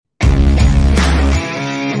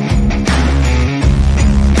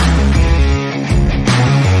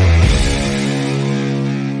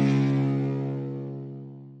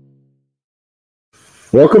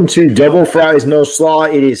Welcome to Double Fries No Slaw.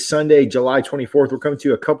 It is Sunday, July 24th. We're coming to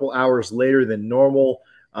you a couple hours later than normal.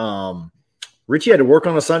 Richie had to work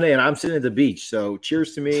on a Sunday, and I'm sitting at the beach. So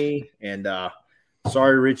cheers to me. And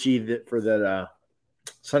sorry, Richie, for that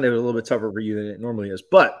Sunday was a little bit tougher for you than it normally is.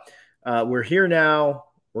 But we're here now.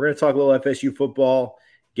 We're going to talk a little FSU football,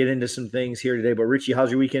 get into some things here today. But, Richie,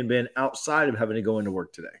 how's your weekend been outside of having to go into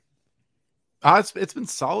work today? It's been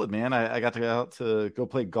solid, man. I got to go out to go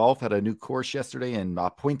play golf. Had a new course yesterday in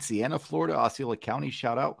Point Siena, Florida, Osceola County.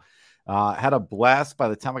 Shout out. Had a blast. By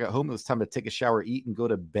the time I got home, it was time to take a shower, eat, and go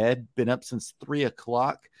to bed. Been up since 3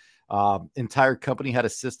 o'clock. Entire company had a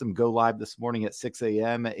system go live this morning at 6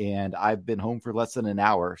 a.m., and I've been home for less than an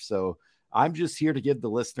hour. So I'm just here to give the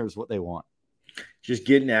listeners what they want. Just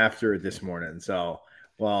getting after it this morning. So,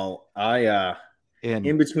 well,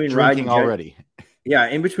 in between riding already. Yeah,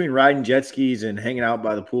 in between riding jet skis and hanging out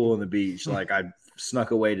by the pool and the beach, like I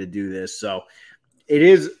snuck away to do this. So it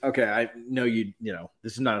is okay. I know you know,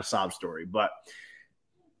 this is not a sob story, but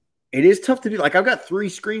it is tough to do. Like I've got 3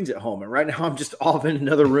 screens at home, and right now I'm just off in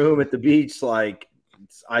another room at the beach. Like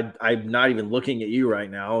I'm not even looking at you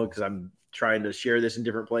right now because I'm trying to share this in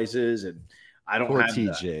different places, and I don't have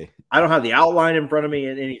TJ. I don't have the outline in front of me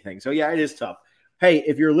and anything. So yeah, it is tough. Hey,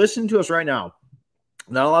 if you're listening to us right now,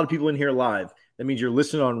 not a lot of people in here live. That means you're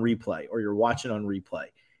listening on replay or you're watching on replay.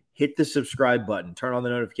 Hit the subscribe button. Turn on the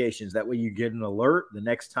notifications. That way you get an alert the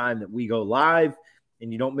next time that we go live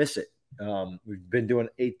and you don't miss it. We've been doing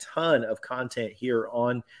a ton of content here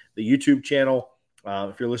on the YouTube channel.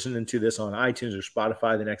 If you're listening to this on iTunes or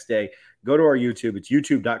Spotify the next day, go to our YouTube. It's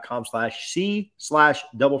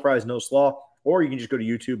youtube.com/c/Double Fries No Slaw. Or you can just go to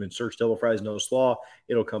YouTube and search Double Fries No Slaw.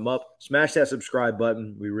 It'll come up. Smash that subscribe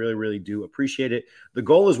button. We really, really do appreciate it. The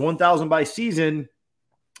goal is 1,000 by season,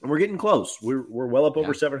 and we're getting close. We're well up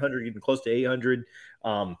over 700, getting close to 800.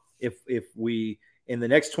 If we in the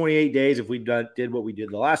next 28 days, if we did what we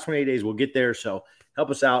did the last 28 days, we'll get there. So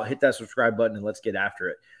help us out. Hit that subscribe button, and let's get after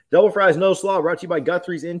it. Double Fries No Slaw brought to you by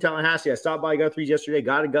Guthrie's in Tallahassee. I stopped by Guthrie's yesterday,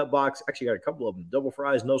 got a gut box. Actually got a couple of them. Double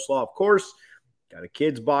Fries No Slaw, of course. Got a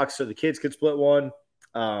kids box so the kids could split one.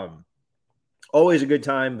 Always a good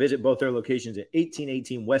time. Visit both their locations at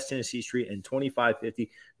 1818 West Tennessee Street and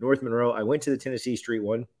 2550 North Monroe. I went to the Tennessee Street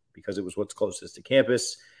one because it was what's closest to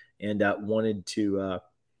campus and wanted to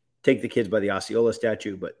take the kids by the Osceola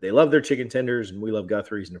statue. But they love their chicken tenders, and we love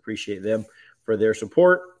Guthrie's and appreciate them for their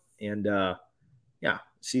support. And,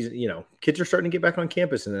 kids are starting to get back on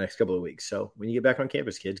campus in the next couple of weeks. So when you get back on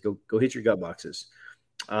campus, kids, go hit your gut boxes.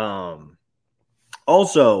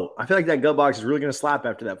 Also, I feel like that gut box is really going to slap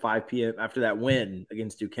after that 5 p.m. after that win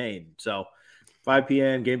against Duquesne. So 5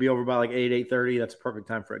 p.m., game be over by like 8:30. That's a perfect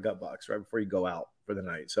time for a gut box right before you go out for the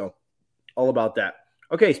night. So all about that.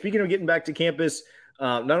 Okay, speaking of getting back to campus,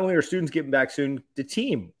 not only are students getting back soon, the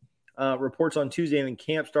team reports on Tuesday and then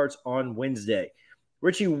camp starts on Wednesday.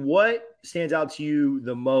 Richie, what stands out to you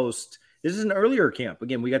the most? This is an earlier camp.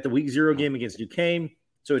 Again, we got the week 0 game against Duquesne,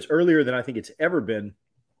 so it's earlier than I think it's ever been.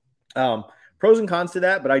 Pros and cons to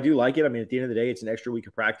that, but I do like it. I mean, at the end of the day, it's an extra week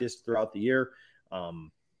of practice throughout the year.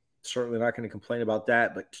 Certainly not going to complain about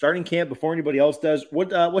that. But starting camp before anybody else does,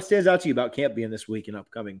 what stands out to you about camp being this week and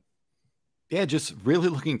upcoming? Yeah, just really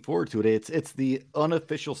looking forward to it. It's the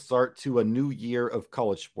unofficial start to a new year of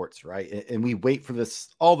college sports, right? And we wait for this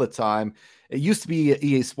all the time. It used to be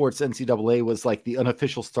EA Sports NCAA was like the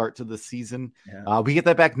unofficial start to the season. Yeah. We get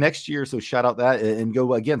that back next year, so shout out that and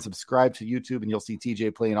go again. Subscribe to YouTube, and you'll see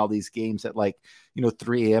TJ playing all these games at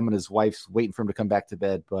 3 a.m. and his wife's waiting for him to come back to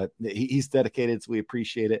bed. But he's dedicated, so we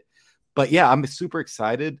appreciate it. But yeah, I'm super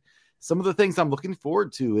excited. Some of the things I'm looking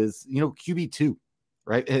forward to is QB2.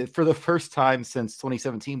 Right. For the first time since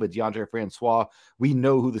 2017 with DeAndre Francois, we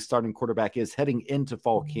know who the starting quarterback is heading into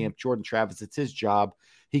fall camp. Jordan Travis, it's his job.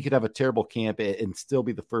 He could have a terrible camp and still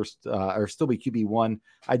be the first or still be QB1.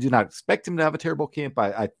 I do not expect him to have a terrible camp.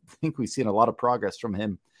 I think we've seen a lot of progress from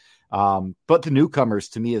him. But the newcomers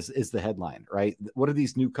to me is the headline, right? What are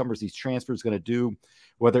these newcomers, these transfers going to do?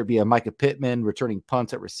 Whether it be a Micah Pittman returning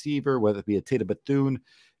punts at receiver, whether it be a Tatum Bethune,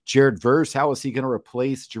 Jared Verse, how is he going to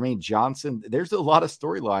replace Jermaine Johnson? There's a lot of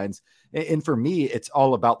storylines. And for me, it's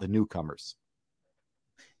all about the newcomers.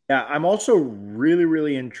 Yeah, I'm also really,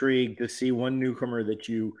 really intrigued to see one newcomer that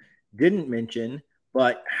you didn't mention,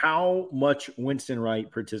 but how much Winston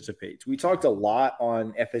Wright participates. We talked a lot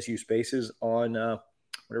on FSU Spaces on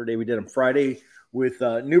whatever day we did on Friday with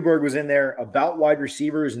Newberg was in there about wide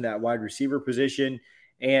receivers and that wide receiver position.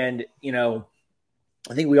 And,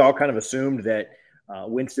 I think we all kind of assumed that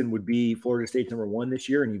Winston would be Florida State's number 1 this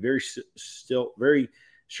year, and he very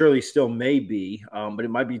surely still may be, but it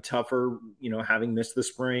might be tougher, having missed the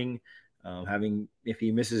spring. If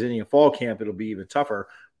he misses any of fall camp, it'll be even tougher.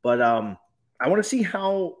 But I want to see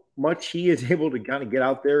how much he is able to kind of get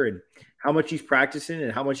out there and how much he's practicing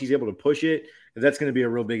and how much he's able to push it. Because that's going to be a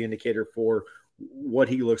real big indicator for what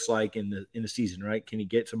he looks like in the season, right? Can he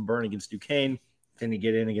get some burn against Duquesne? Can he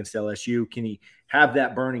get in against LSU? Can he have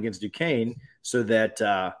that burn against Duquesne so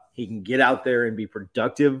that he can get out there and be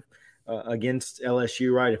productive against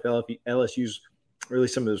LSU, right? If LSU's really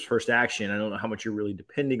some of his first action, I don't know how much you're really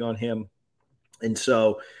depending on him. And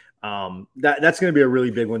so that's going to be a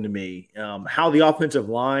really big one to me. How the offensive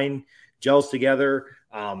line gels together,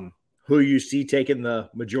 who you see taking the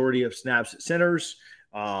majority of snaps at centers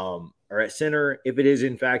or at center, if it is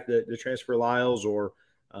in fact the transfer Lyles or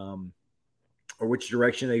which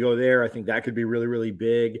direction they go there. I think that could be really, really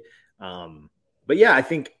big. But yeah, I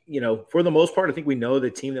think, for the most part, I think we know the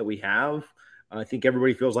team that we have. I think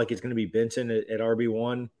everybody feels like it's going to be Benson at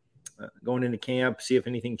RB1 going into camp, see if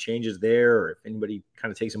anything changes there or if anybody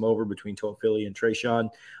kind of takes him over between Toafili and Trayshawn.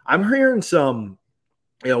 I'm hearing some,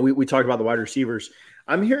 we talked about the wide receivers.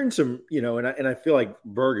 I'm hearing some, and I feel like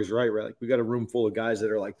Berg is right? Like we got a room full of guys that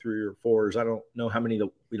are like 3 or 4s. I don't know how many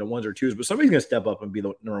the ones or 2s, but somebody's going to step up and be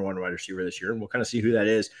the number 1 wide receiver this year, and we'll kind of see who that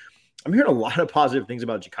is. I'm hearing a lot of positive things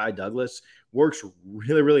about Ja'Kai Douglas. Works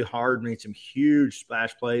really, really hard, made some huge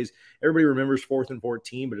splash plays. Everybody remembers 4th and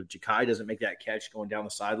 14, but if Ja'Kai doesn't make that catch going down the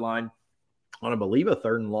sideline on, I believe, a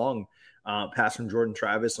 3rd and long pass from Jordan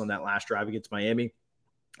Travis on that last drive against Miami,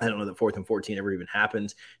 I don't know that 4th and 14 ever even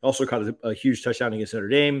happens. He also caught a huge touchdown against Notre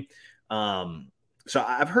Dame. So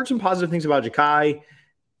I've heard some positive things about Ja'Kai.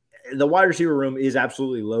 The wide receiver room is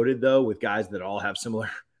absolutely loaded, though, with guys that all have similar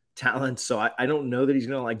talents. So I don't know that he's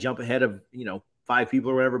going to like jump ahead of, 5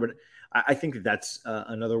 people or whatever, but I think that's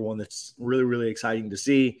another one that's really, really exciting to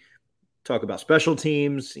see. Talk about special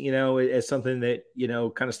teams, as something that,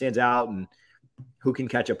 kind of stands out, and who can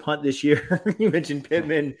catch a punt this year. You mentioned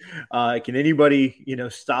Pittman. Can anybody,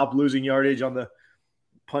 stop losing yardage on the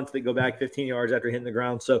punts that go back 15 yards after hitting the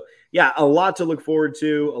ground? So, yeah, a lot to look forward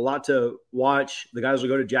to, a lot to watch. The guys will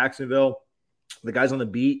go to Jacksonville. The guys on the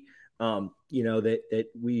beat, that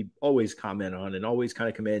we always comment on and always kind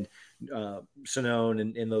of commend Sonone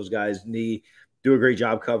and those guys. And they do a great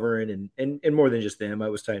job covering and more than just them. I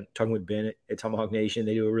was talking with Ben at Tomahawk Nation.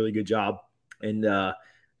 They do a really good job and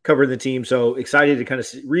covering the team. So excited to kind of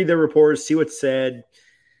read their reports, see what's said.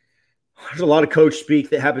 There's a lot of coach speak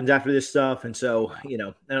that happens after this stuff. And so, I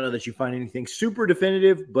don't know that you find anything super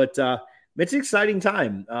definitive, but it's an exciting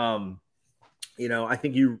time. I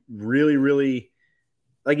think you really, really,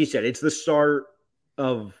 like you said, it's the start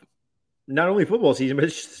of not only football season, but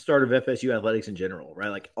it's just the start of FSU athletics in general, right?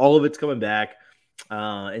 Like all of it's coming back.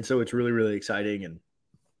 And so it's really, really exciting and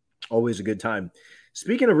always a good time.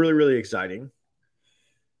 Speaking of really, really exciting,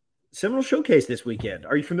 Seminole Showcase this weekend.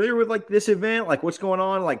 Are you familiar with like this event? Like what's going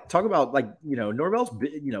on? Like talk about Norvell's,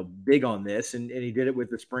 big on this and he did it with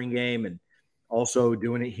the spring game and also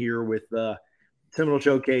doing it here with the Seminole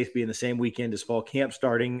Showcase being the same weekend as fall camp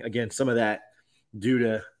starting. Again, some of that due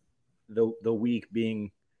to the week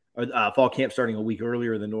being fall camp starting a week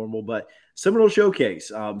earlier than normal, but Seminole Showcase.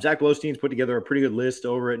 Zach Blostein's put together a pretty good list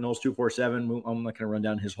over at Knowles 247. I'm not going to run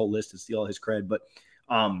down his whole list and steal all his cred, but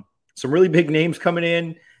some really big names coming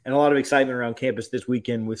in and a lot of excitement around campus this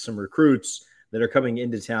weekend with some recruits that are coming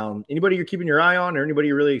into town. Anybody you're keeping your eye on or anybody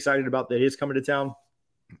you're really excited about that is coming to town?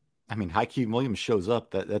 I mean, Hakeem Williams shows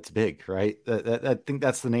up. That's big, right? I think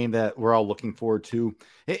that's the name that we're all looking forward to.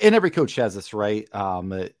 And every coach has this, right?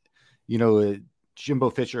 Jimbo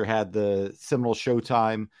Fisher had the Seminole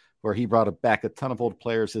Showtime where he brought back a ton of old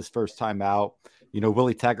players his first time out.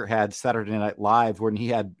 Willie Taggart had Saturday Night Live when he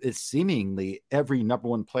had seemingly every number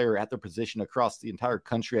 1 player at their position across the entire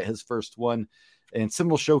country at his first one. And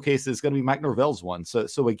Seminole Showcase is going to be Mike Norvell's one.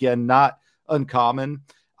 So again, not uncommon.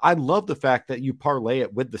 I love the fact that you parlay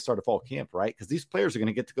it with the start of fall camp, right? Because these players are going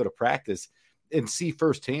to get to go to practice and see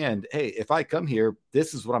firsthand, hey, if I come here,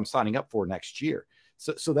 this is what I'm signing up for next year.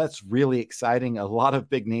 So that's really exciting. A lot of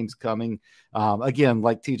big names coming. Again,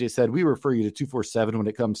 like TJ said, we refer you to 247 when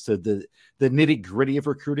it comes to the nitty gritty of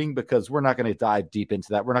recruiting, because we're not going to dive deep into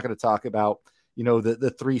that. We're not going to talk about,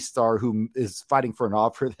 the 3-star who is fighting for an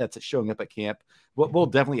offer that's showing up at camp. We'll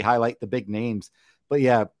definitely highlight the big names. But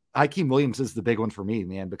yeah, Hakeem Williams is the big one for me,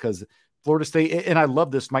 man, because Florida State, and I love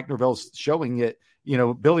this, Mike Norvell's showing it.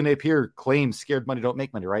 Billy Napier claims scared money don't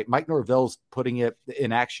make money, right? Mike Norvell's putting it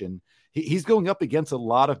in action. He's going up against a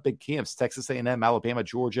lot of big camps. Texas A&M, Alabama,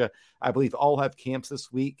 Georgia, I believe all have camps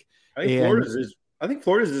this week. I think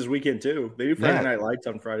Florida's this weekend too. They do Friday Night Lights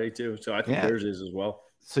on Friday too. So I think theirs is as well.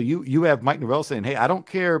 So you have Mike Norvell saying, hey, I don't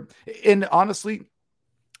care. And honestly,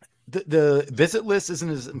 the visit list isn't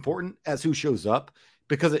as important as who shows up,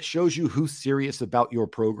 because it shows you who's serious about your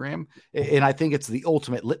program. And I think it's the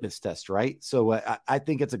ultimate litmus test, right? So I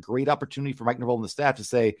think it's a great opportunity for Mike Norvell and the staff to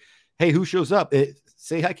say, hey, who shows up?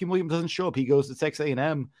 Say Hakeem Williams doesn't show up. He goes to Texas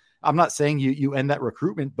A&M. I'm not saying you end that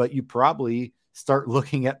recruitment, but you probably start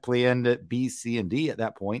looking at plan B, C, and D at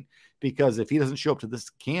that point, because if he doesn't show up to this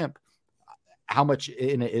camp, how much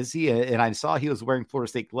in it is he? And I saw he was wearing Florida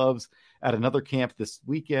State gloves at another camp this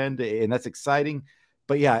weekend, and that's exciting.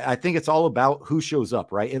 But yeah, I think it's all about who shows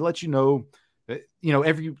up, right? It lets you know,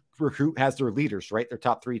 every recruit has their leaders, right? Their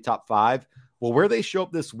top 3, top 5. Well, where they show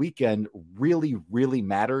up this weekend really, really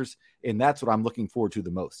matters. And that's what I'm looking forward to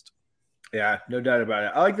the most. Yeah, no doubt about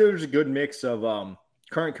it. I like that there's a good mix of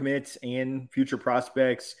current commits and future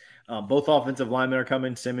prospects. Both offensive linemen are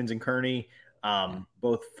coming, Simmons and Kearney.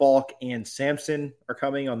 Both Falk and Sampson are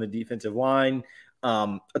coming on the defensive line.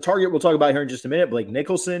 A target we'll talk about here in just a minute, Blake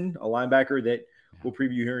Nicholson, a linebacker that we'll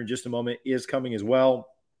preview here in just a moment, is coming as well.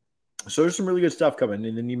 So there's some really good stuff coming.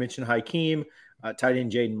 And then you mentioned Hakeem, tight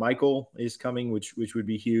end Jaden Michael is coming, which would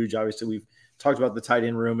be huge. Obviously, we've talked about the tight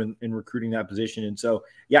end room and recruiting that position. And so,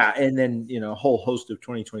 yeah, and then, a whole host of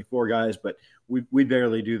 2024 guys, but we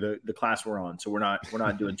barely do the class we're on. So we're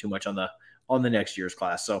not doing too much on the next year's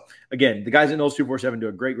class. So again, the guys at Knowles 247 do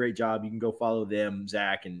a great job. You can go follow them,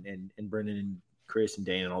 Zach and Brendan and Chris and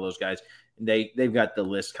Dane and all those guys. And they've got the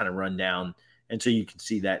list kind of run down. And so you can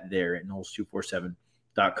see that there at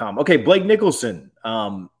Knowles247.com. Okay, Blake Nicholson,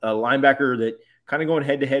 a linebacker that kind of going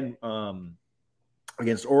head-to-head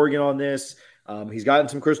against Oregon on this. He's gotten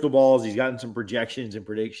some crystal balls. He's gotten some projections and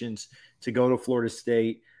predictions to go to Florida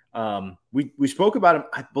State. We spoke about him,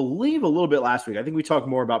 I believe, a little bit last week. I think we talked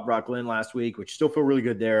more about Brock Glenn last week, which still feel really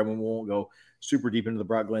good there. I mean, we won't go super deep into the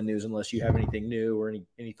Brock Glenn news unless you have anything new or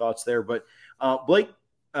any thoughts there. But Blake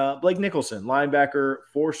Nicholson, linebacker,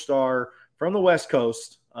 4-star from the West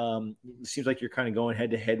Coast. It seems like you're kind of going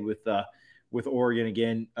head-to-head with Oregon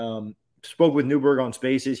again. Spoke with Newberg on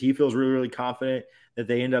Spaces. He feels really, really confident that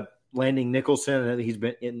they end up landing Nicholson, and he's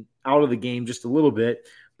been out of the game just a little bit.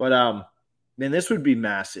 But, man, this would be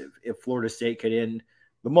massive if Florida State could end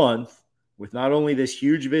the month with not only this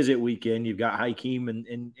huge visit weekend, you've got Hakeem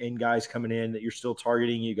and guys coming in that you're still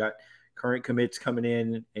targeting. You got current commits coming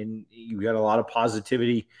in, and you've got a lot of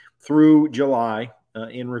positivity through July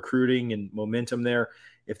in recruiting and momentum there.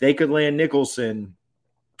 If they could land Nicholson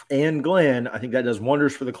and Glenn, I think that does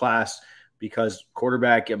wonders for the class, because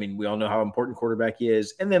quarterback, I mean, we all know how important quarterback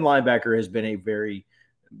is. And then linebacker has been a very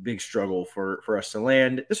big struggle for us to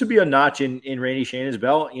land. This would be a notch in Randy Shannon's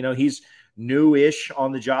belt. He's new-ish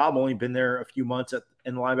on the job, only been there a few months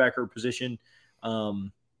in the linebacker position.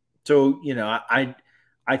 So,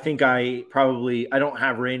 I think I don't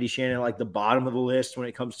have Randy Shannon like the bottom of the list when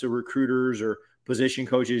it comes to recruiters or position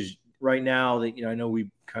coaches right now. That I know we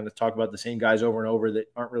kind of talk about the same guys over and over that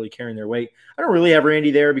aren't really carrying their weight. I don't really have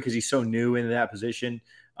Randy there because he's so new into that position.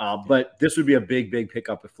 But this would be a big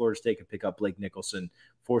pickup if Florida State could pick up Blake Nicholson,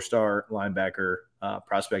 4-star linebacker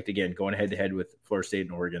prospect, again, going head-to-head with Florida State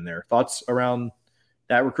and Oregon there. Thoughts around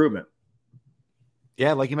that recruitment?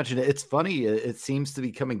 Yeah, like you mentioned, it's funny. It seems to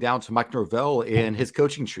be coming down to Mike Norvell and his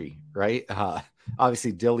coaching tree, right?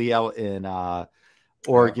 Obviously, Dilly out in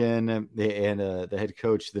Oregon, and the head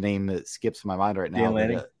coach, the name that skips my mind right now.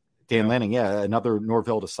 Dan Lanning, yeah, another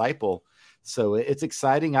Norvell disciple. So it's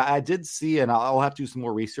exciting. I did see, and I'll have to do some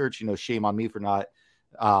more research. Shame on me for not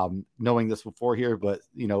knowing this before here, but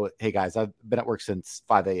hey guys, I've been at work since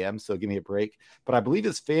 5 a.m., so give me a break. But I believe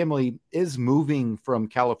his family is moving from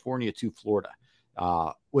California to Florida,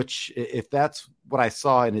 which, if that's what I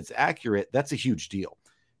saw and it's accurate, that's a huge deal,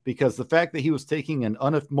 because the fact that he was taking an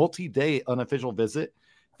multi-day unofficial visit,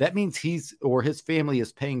 that means his family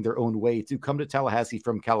is paying their own way to come to Tallahassee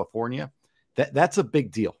from California. That's a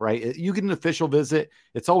big deal, right? You get an official visit.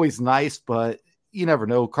 It's always nice, but you never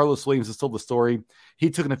know. Carlos Williams is still the story. He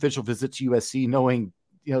took an official visit to USC knowing,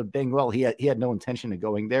 dang well, he had no intention of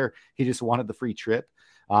going there. He just wanted the free trip.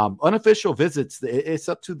 Unofficial visits, it's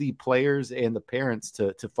up to the players and the parents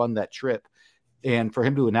to fund that trip. And for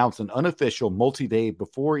him to announce an unofficial multi-day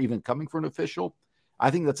before even coming for an official,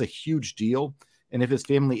 I think that's a huge deal. And if his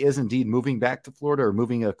family is indeed moving back to Florida or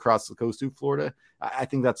moving across the coast to Florida, I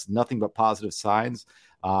think that's nothing but positive signs.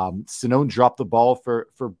 Sonone dropped the ball for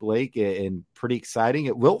Blake, and pretty exciting.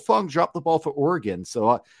 Wiltfong dropped the ball for Oregon.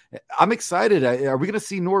 So I'm excited. Are we going to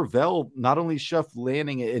see Norvell not only shove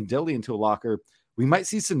Lanning and Dilly into a locker, we might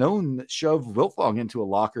see Sonone shove Wiltfong into a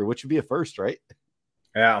locker, which would be a first, right?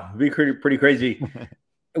 Yeah, it'd be pretty crazy.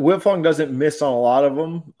 Wiltfong doesn't miss on a lot of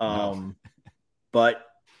them, No. But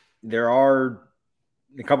there are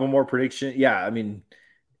a couple more predictions. Yeah, I mean,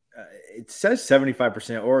 it says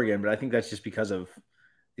 75% Oregon, but I think that's just because of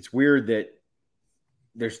it's weird that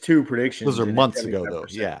there's two predictions. Those are and months ago, though.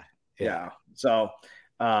 Yeah. Yeah. So,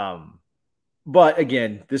 but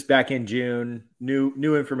again, this back in June,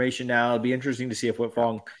 new information now. It'll be interesting to see if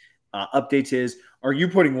Whitfong updates his. Are you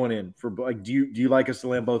putting one in for like? Do you like us to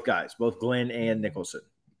land both guys, both Glenn and Nicholson?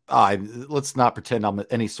 Let's not pretend I'm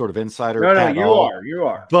any sort of insider. No, you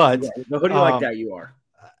are. But nobody like that. You are.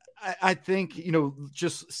 I think,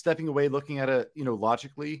 just stepping away, looking at it,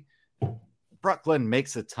 logically, Brock Glenn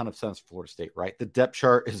makes a ton of sense for Florida State, right? The depth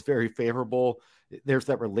chart is very favorable. There's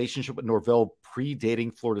that relationship with Norvell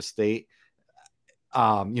predating Florida State.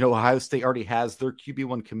 Ohio State already has their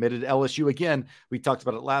QB1 committed. LSU, again, we talked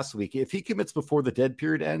about it last week. If he commits before the dead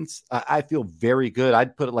period ends, I feel very good.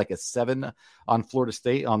 I'd put it like a 7 on Florida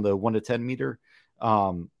State on the 1 to 10 meter.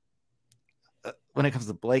 When it comes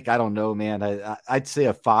to Blake, I don't know, man. I'd say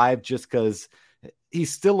a 5 just because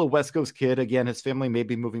he's still a West Coast kid. Again, his family may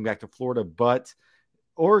be moving back to Florida, but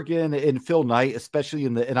Oregon and Phil Knight, especially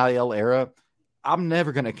in the NIL era, I'm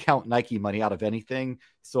never going to count Nike money out of anything.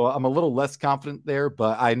 So I'm a little less confident there,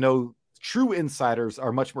 but I know true insiders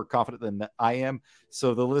are much more confident than I am.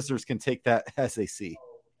 So the listeners can take that as they see.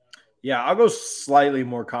 Yeah, I'll go slightly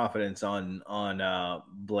more confidence on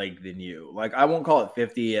Blake than you. Like, I won't call it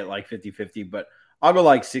 50 at like 50-50, but I'll go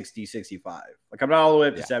like 60-65. Like, I'm not all the way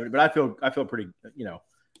up to 70, but I feel pretty,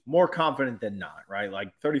 more confident than not, right?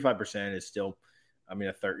 Like 35% is still,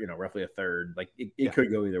 a third, roughly a third. Like it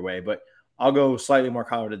could go either way, but I'll go slightly more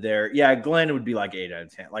confident there. Yeah, Glenn would be like 8 out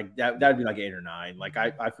of 10. Like that'd be like 8 or 9. Like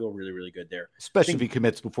I feel really, really good there. Especially if he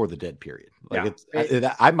commits before the dead period. Like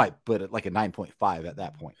I might put it like a 9.5 at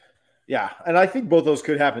that point. Yeah, and I think both those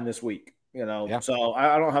could happen this week. So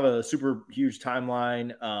I don't have a super huge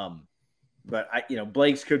timeline. But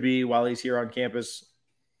Blake's could be while he's here on campus.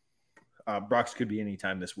 Brock's could be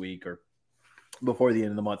anytime this week or before the end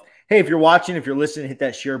of the month. Hey, if you're watching, if you're listening, hit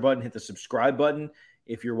that share button, hit the subscribe button.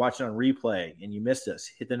 If you're watching on replay and you missed us,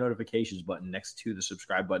 hit the notifications button next to the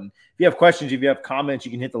subscribe button. If you have questions, if you have comments,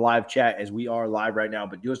 you can hit the live chat as we are live right now.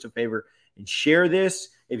 But do us a favor and share this.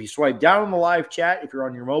 If you swipe down on the live chat, if you're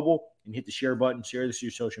on your mobile, and hit the share button, share this to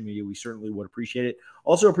your social media. We certainly would appreciate it.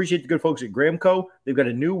 Also appreciate the good folks at Gramco. They've got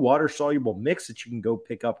a new water-soluble mix that you can go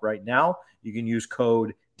pick up right now. You can use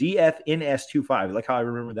code DFNS25. I like how I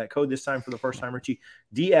remember that code this time for the first time, Richie.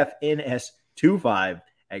 DFNS25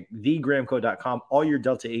 at thegramco.com. All your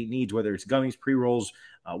Delta 8 needs, whether it's gummies, pre-rolls,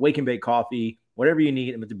 wake and bake coffee, whatever you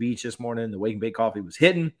need. I'm at the beach this morning. The wake and bake coffee was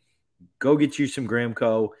hitting. Go get you some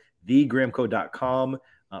Gramco, thegramco.com,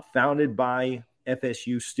 founded by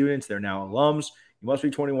FSU students. They're now alums. You must be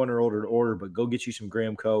 21 or older to order, but go get you some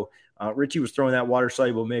Gramco. Richie was throwing that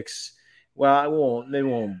water-soluble mix. Well, they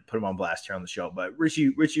won't put him on blast here on the show, but Richie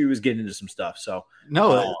was getting into some stuff. So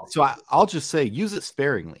I'll just say use it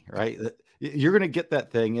sparingly, right? You're going to get that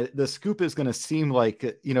thing. The scoop is going to seem like,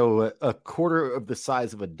 a quarter of the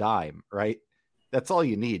size of a dime, right? That's all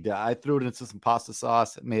you need. I threw it into some pasta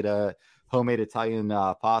sauce, made a homemade Italian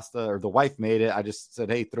pasta, or the wife made it. I just said,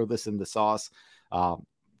 hey, throw this in the sauce.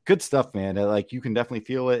 Good stuff, man. Like, you can definitely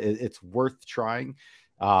feel it. It's worth trying.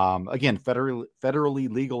 Again, federally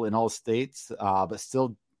legal in all states, but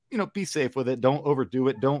still, be safe with it. Don't overdo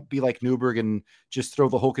it. Don't be like Newberg and just throw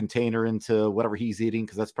the whole container into whatever he's eating,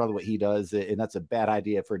 because that's probably what he does. And that's a bad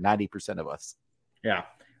idea for 90% of us. Yeah.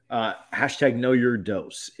 Hashtag know your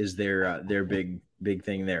dose is their big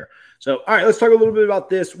thing there. So, all right, let's talk a little bit about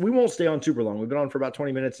this. We won't stay on super long. We've been on for about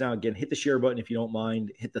 20 minutes now. Again, hit the share button if you don't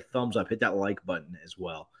mind. Hit the thumbs up. Hit that like button as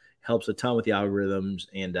well. Helps a ton with the algorithms,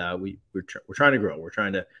 and we're trying to grow. We're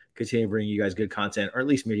trying to continue bringing you guys good content, or at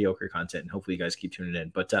least mediocre content, and hopefully you guys keep tuning in.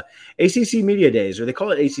 But ACC Media Days, or they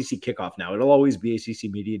call it ACC Kickoff now. It'll always be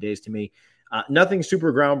ACC Media Days to me. Nothing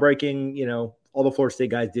super groundbreaking. All the Florida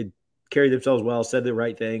State guys did carry themselves well, said the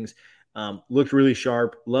right things, looked really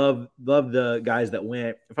sharp. Love the guys that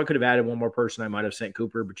went. If I could have added one more person, I might have sent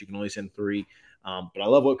Cooper, but you can only send 3. But I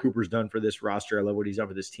love what Cooper's done for this roster. I love what he's done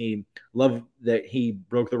for this team. Love that he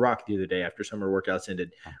broke the rock the other day after summer workouts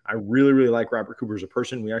ended. I really, really like Robert Cooper as a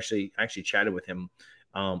person. We actually chatted with him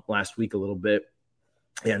last week a little bit.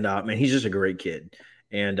 And, man, he's just a great kid,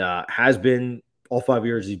 and has been all 5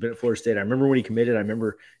 years he's been at Florida State. I remember when he committed. I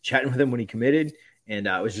remember chatting with him when he committed, and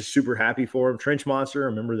I was just super happy for him. Trench monster, I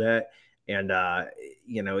remember that. And,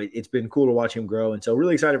 it's been cool to watch him grow. And so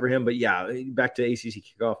really excited for him. But, yeah, back to ACC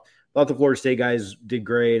Kickoff. Thought the Florida State guys did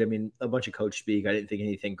great. I mean, a bunch of coach speak. I didn't think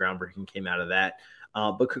anything groundbreaking came out of that.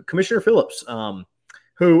 But Commissioner Phillips,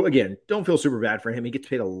 who, again, don't feel super bad for him. He gets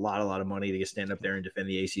paid a lot of money to get stand up there and defend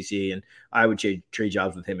the ACC, and I would trade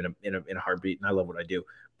jobs with him in a heartbeat, and I love what I do.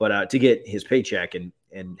 But to get his paycheck and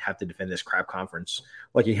have to defend this crap conference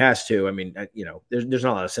like he has to, I mean, there's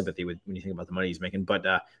not a lot of sympathy when you think about the money he's making. But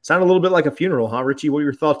sounded a little bit like a funeral, huh, Richie? What are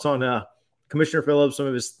your thoughts on Commissioner Phillips? Some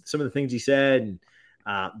of the things he said, and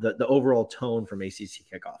the overall tone from ACC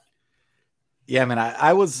kickoff. Yeah, man,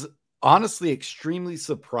 I was honestly extremely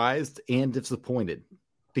surprised and disappointed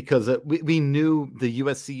because we knew the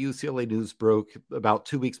USC UCLA news broke about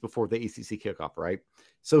 2 weeks before the ACC kickoff, right?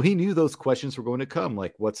 So he knew those questions were going to come,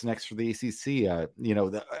 like what's next for the ACC.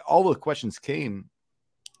 All the questions came,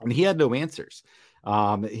 and he had no answers.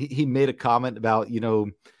 He made a comment about,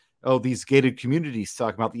 these gated communities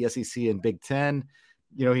talking about the SEC and Big Ten.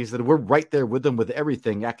 He said, we're right there with them with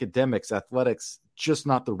everything, academics, athletics, just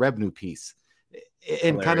not the revenue piece.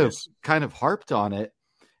 And kind of harped on it.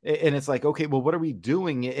 And it's like, okay, well, what are we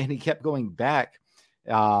doing? And he kept going back.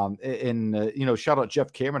 Shout out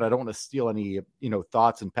Jeff Cameron. I don't want to steal any,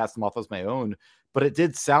 thoughts and pass them off as my own, but it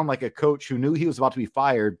did sound like a coach who knew he was about to be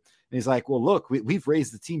fired. And he's like, well, look, we've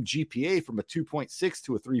raised the team GPA from a 2.6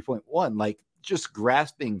 to a 3.1, like just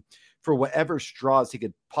grasping for whatever straws he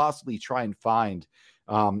could possibly try and find.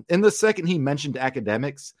 And the second he mentioned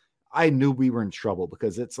academics, I knew we were in trouble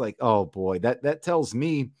because it's like, oh boy, that tells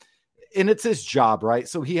me, and it's his job, right?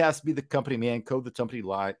 So he has to be the company man, code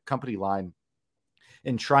the company line,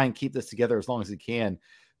 and try and keep this together as long as he can.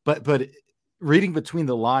 But reading between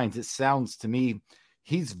the lines, it sounds to me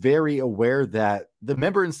he's very aware that the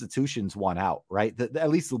member institutions want out, right? At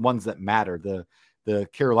least the ones that matter, the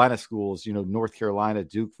Carolina schools, North Carolina,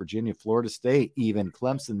 Duke, Virginia, Florida State, even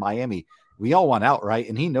Clemson, Miami, we all want out, right?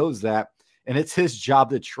 And he knows that. And it's his job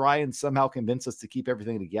to try and somehow convince us to keep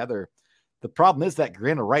everything together. The problem is that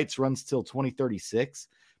grant of rights runs till 2036.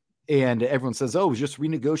 And everyone says, oh, just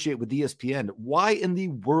renegotiate with ESPN. Why in the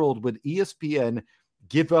world would ESPN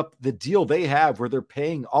give up the deal they have where they're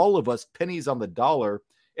paying all of us pennies on the dollar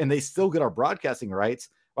and they still get our broadcasting rights?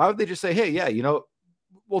 Why would they just say, hey, yeah,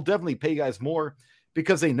 we'll definitely pay you guys more?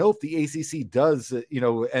 Because they know if the ACC does,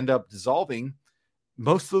 end up dissolving,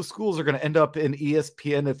 most of those schools are going to end up in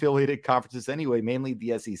ESPN affiliated conferences anyway, mainly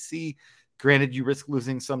the SEC. Granted, you risk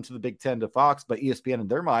losing some to the Big Ten to Fox, but ESPN in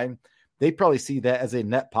their mind, they probably see that as a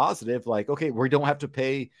net positive. Like, okay, we don't have to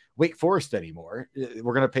pay Wake Forest anymore.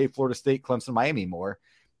 We're going to pay Florida State, Clemson, Miami more.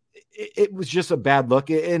 It was just a bad look.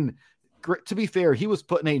 And to be fair, he was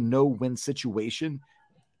put in a no-win situation.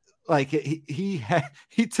 Like he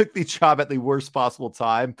took the job at the worst possible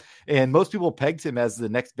time, and most people pegged him as the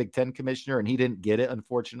next Big Ten commissioner, and he didn't get it,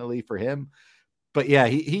 unfortunately for him. But yeah,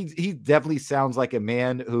 he definitely sounds like a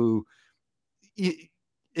man who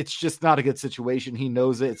it's just not a good situation. He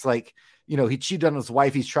knows it. It's like, he cheated on his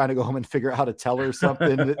wife. He's trying to go home and figure out how to tell her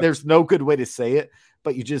something. There's no good way to say it,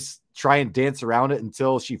 but you just try and dance around it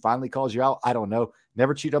until she finally calls you out. I don't know.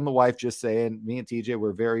 Never cheat on the wife. Just saying, me and TJ,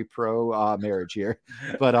 we're very pro marriage here.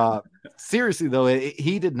 But seriously though,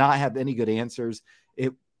 he did not have any good answers.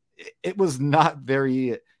 It was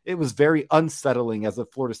very unsettling as a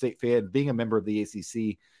Florida State fan, being a member of the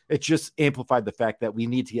ACC. It just amplified the fact that we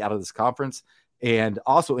need to get out of this conference, and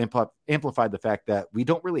also amplified the fact that we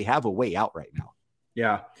don't really have a way out right now.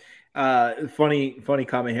 Yeah. Funny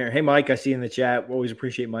comment here. Hey, Mike, I see you in the chat. We always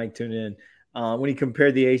appreciate Mike tuning in. When he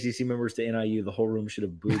compared the ACC members to NIU, the whole room should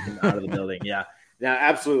have booed him out of the building. Yeah. Yeah,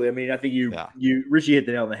 absolutely. I mean, I think Richie hit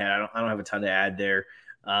the nail on the head. I don't have a ton to add there.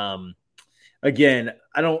 Again,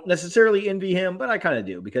 I don't necessarily envy him, but I kind of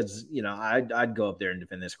do because, I'd go up there and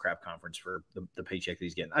defend this crap conference for the paycheck that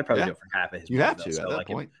he's getting. I'd probably do it for half of his. You have to at that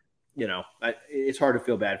point. It's hard to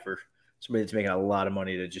feel bad for somebody that's making a lot of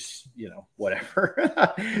money to just, whatever,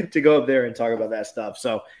 to go up there and talk about that stuff.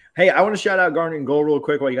 So, hey, I want to shout out Garnet and Gold real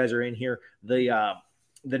quick while you guys are in here. The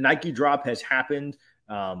Nike drop has happened.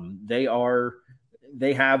 They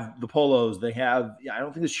have the polos. I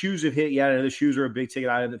don't think the shoes have hit yet. I know the shoes are a big ticket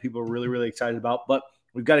item that people are really, really excited about, but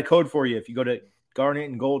we've got a code for you. If you go to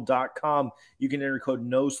garnetandgold.com, you can enter code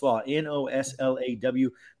NOSLAW, NOSLAW,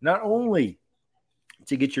 not only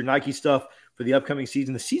to get your Nike stuff for the upcoming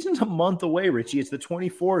season. The season's a month away, Richie. It's the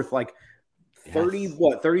 24th, like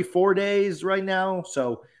 34 days right now.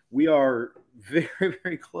 So we are very,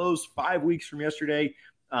 very close. 5 weeks from yesterday.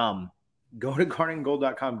 Go to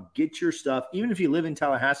garnetandgold.com, get your stuff. Even if you live in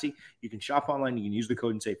Tallahassee, you can shop online. You can use the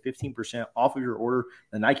code and save 15% off of your order.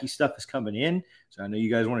 The Nike stuff is coming in. So I know you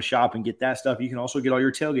guys want to shop and get that stuff. You can also get all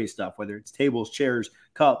your tailgate stuff, whether it's tables, chairs,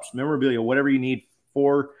 cups, memorabilia, whatever you need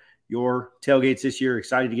for your tailgates this year.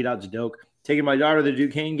 Excited to get out to Doak. Taking my daughter to the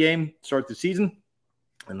Duquesne game, start the season.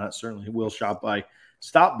 And that certainly will stop by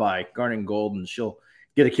Garnet and Gold, and she'll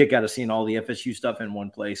get a kick out of seeing all the FSU stuff in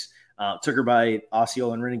one place. Took her by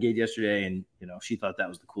Osceola and Renegade yesterday, and she thought that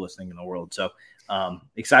was the coolest thing in the world. So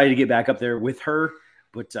excited to get back up there with her.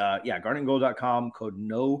 But garnetandgold.com, code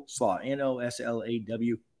NOSLAW,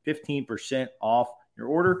 NOSLAW, 15% off your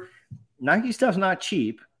order. Nike stuff's not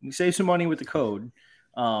cheap. You can save some money with the code.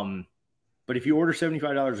 But if you order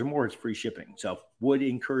 $75 or more, it's free shipping. So would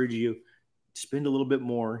encourage you to spend a little bit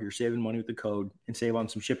more. You're saving money with the code and save on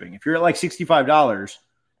some shipping. If you're at like $65,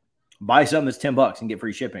 buy something that's $10 and get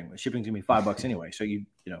free shipping. The shipping's gonna be $5 anyway. So you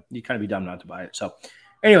kind of be dumb not to buy it. So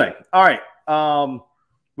anyway, all right.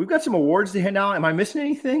 We've got some awards to hand out. Am I missing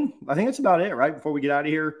anything? I think that's about it, right? Before we get out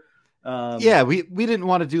of here. We didn't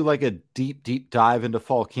want to do like a deep dive into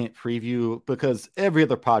fall camp preview because every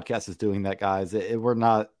other podcast is doing that, guys. We're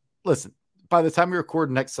not. Listen, by the time we record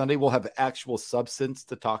next Sunday, we'll have actual substance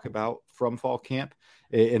to talk about from fall camp,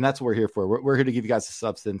 and that's what we're here for. We're here to give you guys the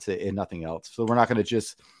substance and nothing else. So we're not going to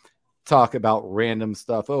just talk about random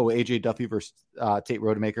stuff. Oh, AJ Duffy versus Tate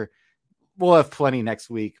Rodemaker. We'll have plenty next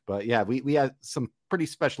week, but yeah, we have some pretty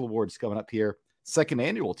special awards coming up here. Second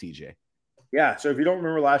annual, TJ. Yeah, so if you don't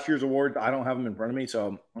remember last year's awards, I don't have them in front of me,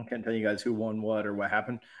 so I can't tell you guys who won what or what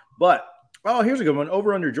happened. But, here's a good one.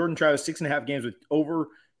 Over under Jordan Travis, 6.5 games with over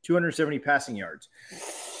 270 passing yards.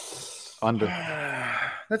 Under.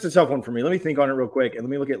 That's a tough one for me. Let me think on it real quick, and let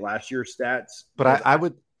me look at last year's stats. But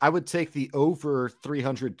I would take the over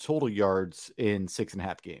 300 total yards in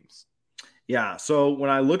 6.5 games. Yeah, so when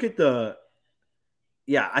I look at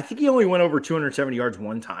I think he only went over 270 yards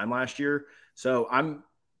one time last year. So I'm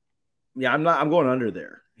going under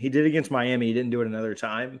there. He did against Miami. He didn't do it another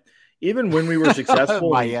time. Even when we were successful.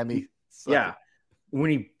 Miami. Sorry. Yeah.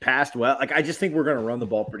 When he passed well, I just think we're going to run the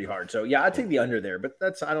ball pretty hard. So yeah, I'd take the under there, but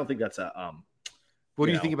I don't think that's a, what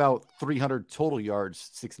do you think about 300 total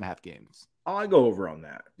yards, 6.5 games? I'll go over on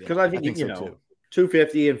that because I think so too.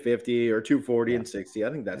 250 and 50 or 240 and 60. I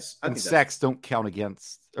think sacks don't count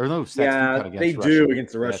against, or no, sacks do count against they rushing. Do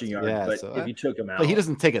against the rushing yards, but so if you took him out. But he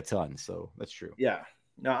doesn't take a ton, so that's true. Yeah.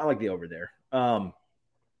 No, I like the over there.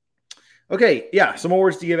 Okay, yeah, some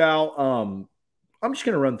awards to give out. I'm just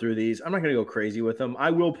going to run through these. I'm not going to go crazy with them.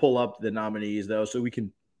 I will pull up the nominees, though, so we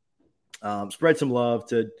can spread some love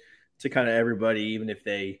to kind of everybody, even if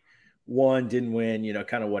they won, didn't win,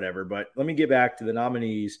 kind of whatever. But let me get back to the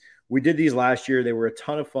nominees. We did these last year. They were a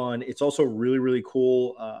ton of fun. It's also really, really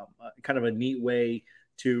cool, kind of a neat way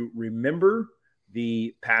to remember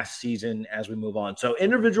the past season as we move on. So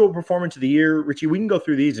individual performance of the year, Richie, we can go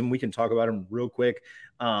through these and we can talk about them real quick.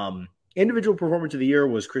 Individual performance of the year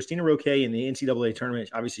was Christina Roque in the NCAA tournament.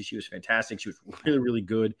 Obviously, she was fantastic. She was really, really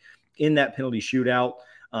good in that penalty shootout.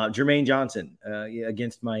 Jermaine Johnson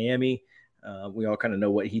against Miami. We all kind of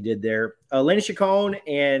know what he did there. Lena Chacon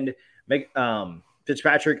and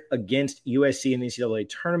Fitzpatrick against USC in the NCAA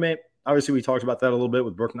tournament. Obviously, we talked about that a little bit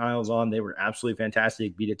with Brooke Niles on. They were absolutely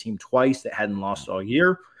fantastic. Beat a team twice that hadn't lost all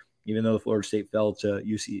year, even though the Florida State fell to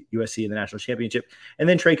USC in the national championship. And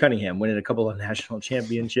then Trey Cunningham winning a couple of national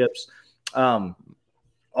championships. On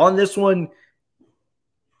this one,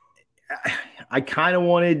 I kind of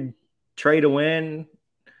wanted Trey to win,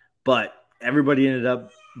 but everybody ended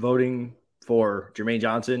up voting for Jermaine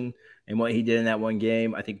Johnson and what he did in that one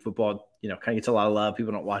game. I think football, kind of gets a lot of love.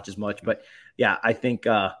 People don't watch as much, but yeah, I think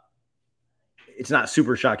it's not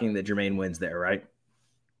super shocking that Jermaine wins there, right?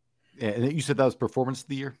 Yeah, and you said that was performance of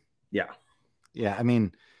the year? Yeah. Yeah, I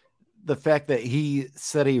mean, the fact that he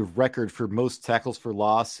set a record for most tackles for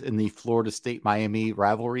loss in the Florida State-Miami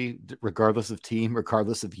rivalry, regardless of team,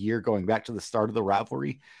 regardless of year, going back to the start of the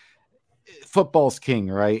rivalry. Football's king,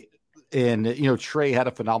 right? And, Trey had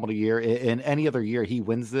a phenomenal year. In any other year, he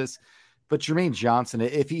wins this. But Jermaine Johnson,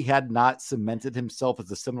 if he had not cemented himself as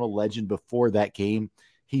a Seminole legend before that game,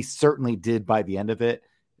 he certainly did by the end of it.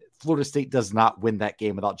 Florida State does not win that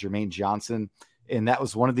game without Jermaine Johnson. And that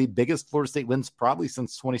was one of the biggest Florida State wins probably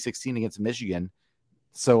since 2016 against Michigan.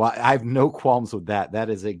 So I have no qualms with that. That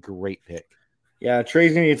is a great pick. Yeah,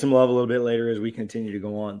 Trey's going to get some love a little bit later as we continue to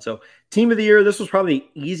go on. So team of the year, this was probably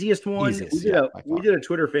the easiest one. We did a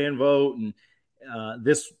Twitter fan vote, and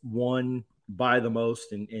this won by the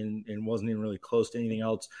most and wasn't even really close to anything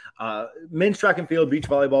else. Men's track and field, beach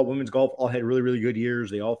volleyball, women's golf all had really, really good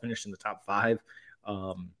years. They all finished in the top 5.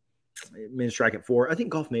 Men's track at 4. I think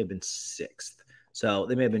golf may have been 6th. So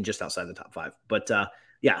they may have been just outside the top 5. But,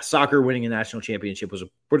 soccer winning a national championship was a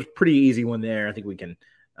pretty easy one there. I think we can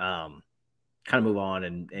kind of move on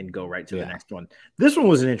and go right to the next one. This one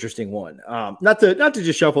was an interesting one. Not to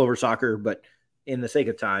just shuffle over soccer, but in the sake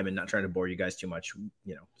of time and not trying to bore you guys too much,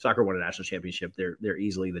 soccer won a national championship. They're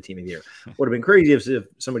easily the team of the year. Would have been crazy if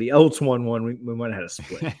somebody else won one. We might have had a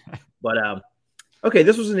split. But Okay,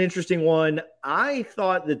 this was an interesting one. I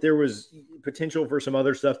thought that there was potential for some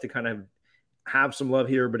other stuff to kind of have some love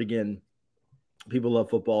here, but again, people love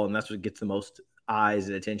football, and that's what gets the most eyes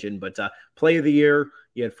and attention. But play of the year,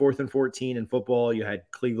 you had 4th and 14 in football. You had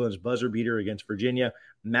Cleveland's buzzer beater against Virginia,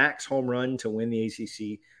 Max home run to win the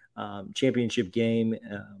ACC championship game,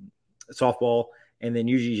 softball, and then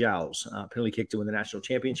Yuji Zhao's penalty kick to win the national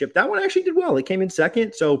championship. That one actually did well. It came in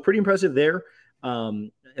second, so pretty impressive there.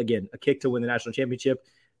 Again, a kick to win the national championship.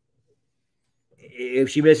 If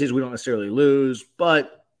she misses, we don't necessarily lose,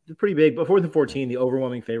 but pretty big. But 4th and 14, the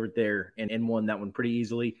overwhelming favorite there, and won that one pretty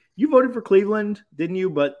easily. You voted for Cleveland, didn't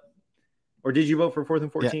you? Or did you vote for 4th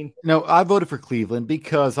and 14? Yeah. No, I voted for Cleveland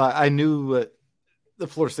because I knew the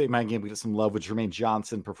Florida State Mind game would get some love with Jermaine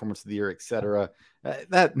Johnson, performance of the year, etc.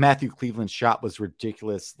 That Matthew Cleveland shot was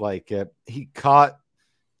ridiculous. Like he caught,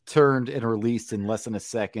 turned, and released in less than a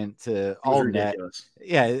second to all net.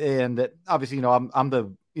 Yeah, and obviously, I'm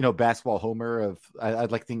the basketball homer of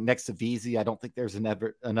I'd like to think next to VZ. I don't think there's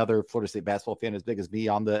another Florida State basketball fan as big as me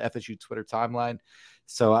on the FSU Twitter timeline.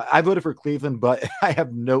 So I voted for Cleveland, but I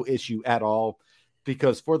have no issue at all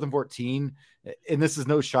because 4th and 14, and this is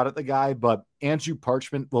no shot at the guy, but Andrew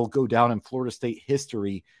Parchment will go down in Florida State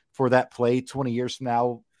history for that play. 20 years from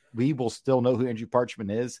now, we will still know who Andrew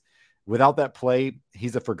Parchment is. Without that play,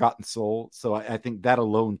 he's a forgotten soul. So I think that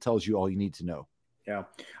alone tells you all you need to know. Yeah.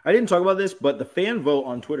 I didn't talk about this, but the fan vote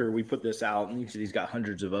on Twitter, we put this out, and each of these got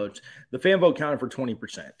hundreds of votes. The fan vote counted for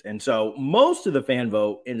 20%. And so most of the fan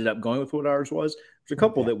vote ended up going with what ours was. There's a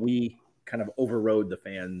couple that we kind of overrode the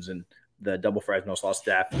fans, and the Double Fries No Sauce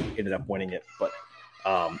staff ended up winning it. But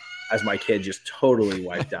as my kid just totally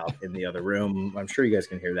wiped out in the other room, I'm sure you guys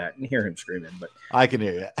can hear that and hear him screaming. But I can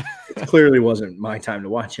hear that. It clearly wasn't my time to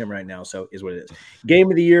watch him right now, so is what it is.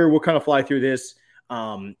 Game of the year, we'll kind of fly through this.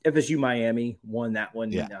 FSU Miami won that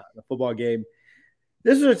one, the football game.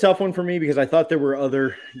 This is a tough one for me because I thought there were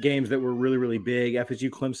other games that were really, really big. FSU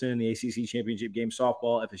Clemson, the ACC championship game,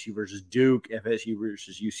 softball, FSU versus Duke, FSU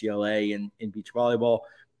versus UCLA in beach volleyball.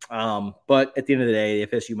 But at the end of the day,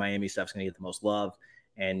 the FSU Miami stuff's going to get the most love.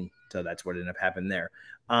 And so that's what ended up happening there.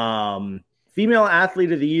 Female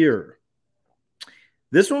athlete of the year.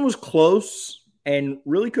 This one was close and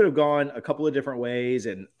really could have gone a couple of different ways.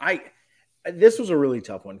 And this was a really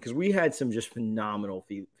tough one because we had some just phenomenal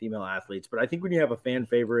female athletes. But I think when you have a fan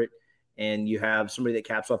favorite and you have somebody that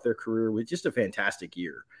caps off their career with just a fantastic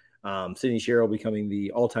year, Sydney Sherrill becoming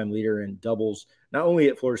the all-time leader in doubles, not only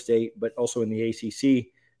at Florida State, but also in the ACC,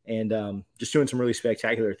 and just doing some really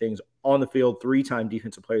spectacular things on the field. 3-time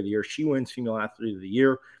Defensive Player of the Year. She wins Female Athlete of the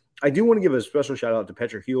Year. I do want to give a special shout out to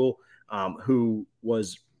Petra Huell, who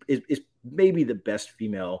is maybe the best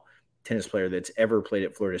female tennis player that's ever played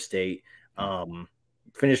at Florida State.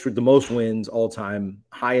 Finished with the most wins all time,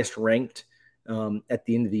 highest ranked at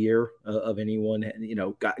the end of the year of anyone.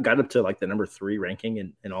 Got up to like the number 3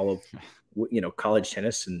 ranking in all of college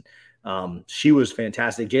tennis, and she was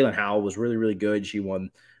fantastic. Jalen Howell was really, really good. She won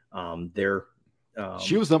their.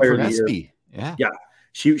 She was up for an SB. Yeah.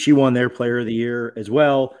 She won their Player of the Year as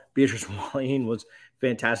well. Beatrice Wallin was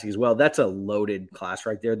fantastic as well. That's a loaded class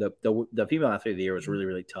right there. The Female Athlete of the Year was really,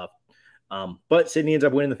 really tough. But Sydney ends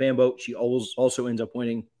up winning the fan vote. She also ends up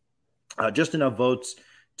winning just enough votes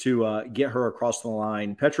to get her across the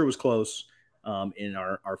line. Petra was close in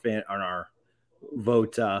our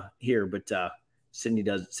vote here, but Sydney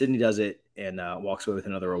does it and walks away with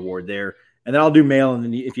another award there. And then I'll do mail, and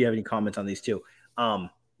then if you have any comments on these two.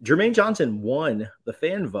 Jermaine Johnson won the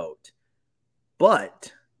fan vote,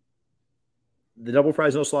 but the Double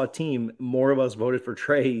Fries No Slaw team, more of us voted for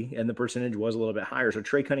Trey, and the percentage was a little bit higher. So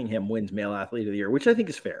Trey Cunningham wins Male Athlete of the Year, which I think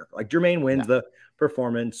is fair. Like Jermaine wins the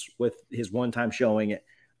performance with his one-time showing it.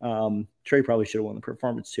 Trey probably should have won the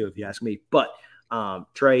performance too, if you ask me. But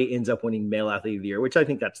Trey ends up winning Male Athlete of the Year, which I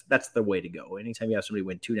think that's the way to go. Anytime you have somebody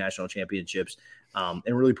win 2 national championships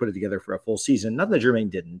and really put it together for a full season, not that Jermaine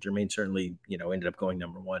didn't. Jermaine certainly, ended up going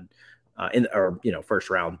number 1 first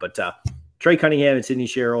round. But Trey Cunningham and Sydney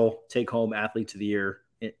Sherrill take home Athletes of the Year.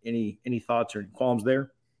 Any thoughts or qualms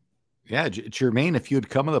there? Yeah, Jermaine, if you had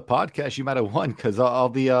come on the podcast, you might have won because all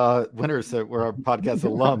the winners that were our podcast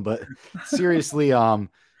alum. But seriously,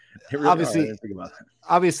 obviously,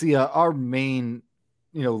 our main,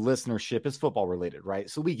 listenership is football related, right?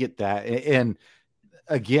 So we get that. And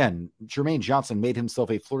again, Jermaine Johnson made himself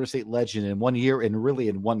a Florida State legend in 1 year and really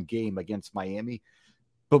in one game against Miami.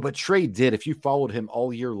 But what Trey did, if you followed him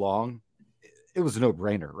all year long, it was a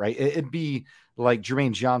no-brainer, right? It'd be like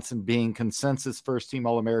Jermaine Johnson being consensus first-team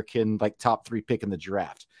All-American, like top 3 pick in the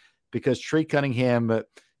draft. Because Trey Cunningham,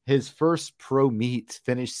 his first pro meet,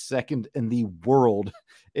 finished second in the world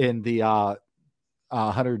in the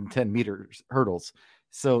 110 meters hurdles.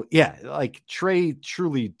 So yeah, like Trey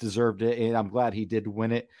truly deserved it, and I'm glad he did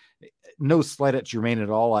win it. No slight at Jermaine at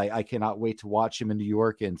all. I cannot wait to watch him in New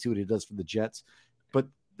York and see what he does for the Jets. But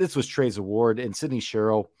this was Trey's award, and Sydney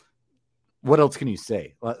Sherrill. What else can you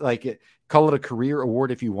say? Call it a career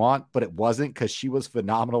award if you want, but it wasn't, because she was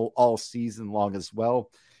phenomenal all season long as well.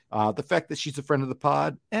 The fact that she's a friend of the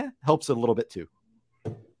pod helps a little bit too.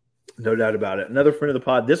 No doubt about it. Another friend of the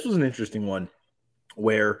pod. This was an interesting one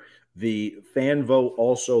where the fan vote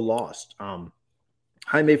also lost.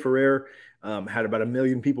 Jaime Ferrer had about 1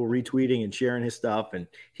 million people retweeting and sharing his stuff, and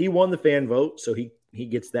he won the fan vote, so he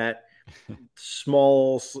gets that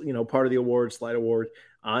small, part of the award, slight award.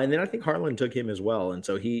 And then I think Harlan took him as well, and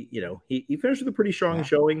so he finished with a pretty strong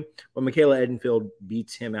showing. But Michaela Edenfield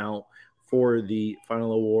beats him out for the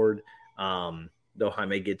final award, though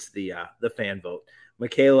Jaime gets the fan vote.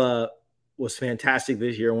 Michaela was fantastic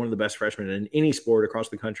this year, one of the best freshmen in any sport across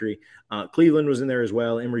the country. Cleveland was in there as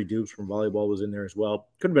well. Emery Dukes from volleyball was in there as well.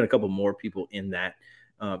 Could have been a couple more people in that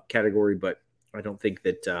category, but I don't think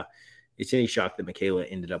that it's any shock that Michaela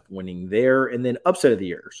ended up winning there. And then upset of the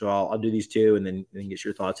year. So I'll do these two and then get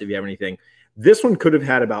your thoughts if you have anything. This one could have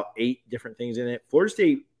had about 8 different things in it. Florida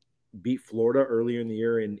State beat Florida earlier in the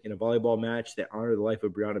year in a volleyball match that honored the life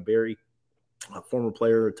of Brianna Berry, a former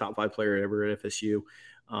player, top 5 player ever at FSU,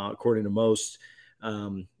 according to most.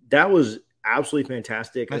 That was absolutely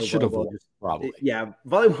fantastic. That should have won, probably. Yeah,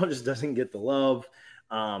 volleyball just doesn't get the love.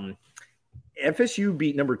 FSU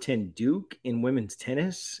beat number 10 Duke in women's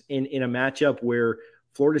tennis in a matchup where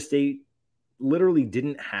Florida State literally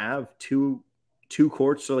didn't have two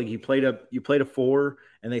courts. So like you played a 4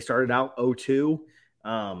 and they started out 0-2.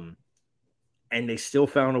 And they still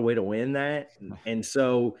found a way to win that. And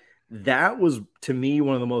so that was, to me,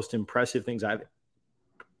 one of the most impressive things I've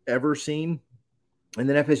ever seen. And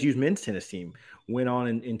then FSU's men's tennis team went on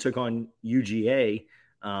and took on UGA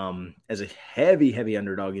as a heavy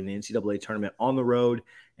underdog in the NCAA tournament on the road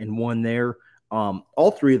and won there.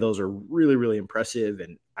 All 3 of those are really, really impressive.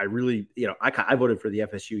 And I really, I voted for the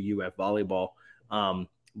FSU UF volleyball.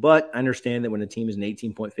 But I understand that when a team is an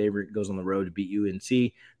 18-point favorite, goes on the road to beat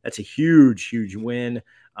UNC, that's a huge win.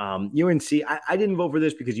 UNC, I didn't vote for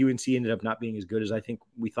this because UNC ended up not being as good as I think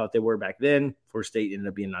we thought they were back then. Florida State ended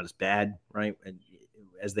up being not as bad, right,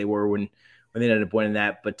 as they were when they ended up winning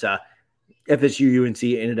that. But FSU UNC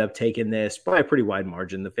ended up taking this by a pretty wide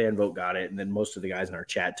margin. The fan vote got it, and then most of the guys in our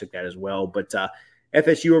chat took that as well. But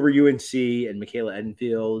FSU over UNC and Michaela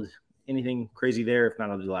Edenfield, anything crazy there? If not,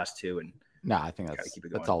 I'll do the last 2 and no, I think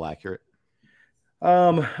that's all accurate.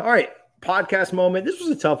 All right. Podcast moment. This was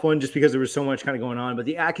a tough one just because there was so much kind of going on, but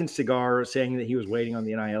the Atkins cigar saying that he was waiting on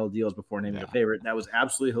the NIL deals before naming a favorite. That was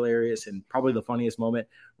absolutely hilarious and probably the funniest moment.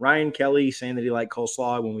 Ryan Kelly saying that he liked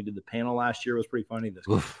coleslaw when we did the panel last year was pretty funny.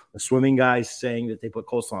 The swimming guys saying that they put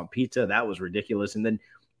coleslaw on pizza. That was ridiculous. And then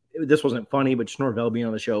this wasn't funny, but Norvell being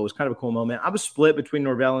on the show was kind of a cool moment. I was split between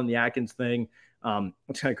Norvell and the Atkins thing.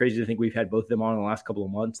 It's kind of crazy to think we've had both of them on in the last couple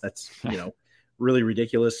of months. That's, really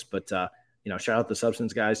ridiculous, but, shout out the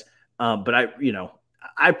Substance guys. But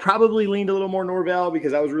I probably leaned a little more Norvell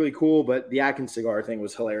because that was really cool, but the Atkins cigar thing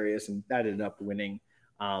was hilarious and that ended up winning.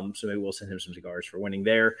 So maybe we'll send him some cigars for winning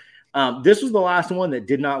there. This was the last one that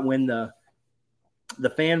did not win the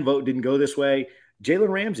fan vote, didn't go this way. Jalen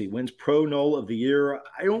Ramsey wins Pro Knoll of the Year.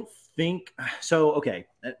 I don't think so. Okay.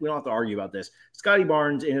 We don't have to argue about this. Scotty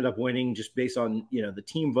Barnes ended up winning just based on, the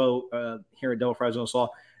team vote here at Del Fresno Law,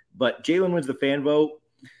 but Jalen wins the fan vote.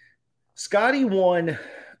 Scotty won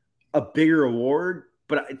a bigger award,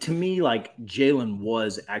 but to me, Jalen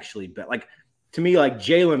was actually better. To me,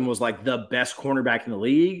 Jalen was the best cornerback in the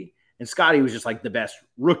league, and Scotty was just the best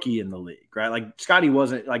rookie in the league, right? Scotty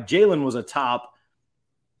wasn't Jalen was a top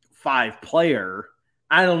 5 player.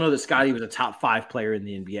 I don't know that Scotty was a top 5 player in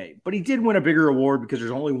the NBA, but he did win a bigger award because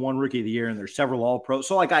there's only one rookie of the year and there's several all-pro.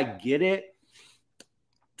 So I get it.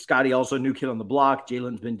 Scotty also new kid on the block.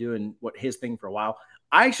 Jalen's been doing his thing for a while.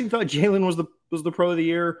 I actually thought Jalen was the pro of the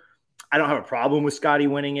year. I don't have a problem with Scotty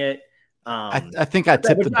winning it. I think I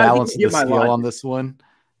tipped the balance of the scale on this one.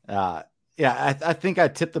 I think I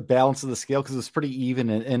tipped the balance of the scale because it's pretty even.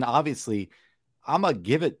 And obviously, I'm going to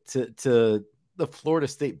give it to the Florida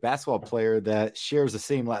State basketball player that shares the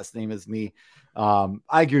same last name as me. I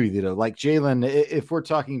agree with you, though. Jalen, if we're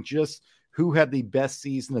talking just who had the best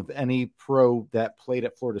season of any pro that played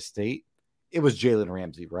at Florida State, it was Jalen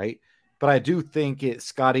Ramsey, right? But I do think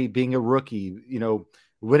Scotty being a rookie,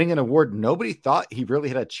 winning an award nobody thought he really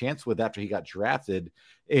had a chance with after he got drafted.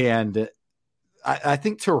 And I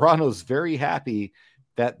think Toronto's very happy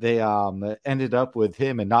that they ended up with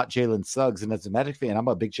him and not Jalen Suggs. And as a Magic fan, I'm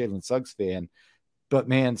a big Jalen Suggs fan. But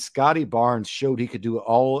man, Scotty Barnes showed he could do it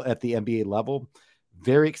all at the NBA level.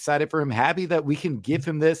 Very excited for him. Happy that we can give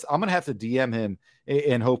him this. I'm going to have to DM him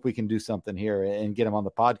and hope we can do something here and get him on the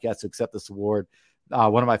podcast to accept this award.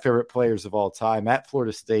 One of my favorite players of all time at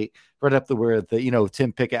Florida State, right up the where the,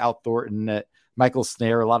 Tim Pickett, Al Thornton, Michael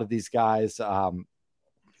Snare, a lot of these guys.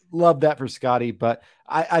 Love that for Scotty, but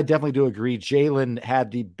I definitely do agree. Jalen had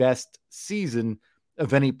the best season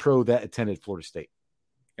of any pro that attended Florida State.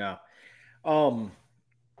 Yeah.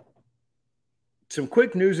 Some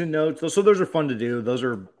quick news and notes. So those are fun to do. Those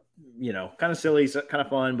are, kind of silly, kind of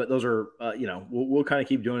fun, but those are, we'll kind of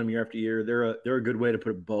keep doing them year after year. They're a good way to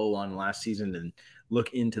put a bow on last season and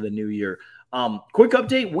look into the new year. Quick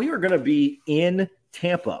update. We are going to be in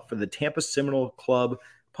Tampa for the Tampa Seminole Club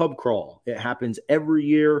pub crawl. It happens every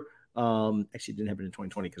year. Actually, it didn't happen in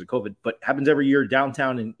 2020 because of COVID, but happens every year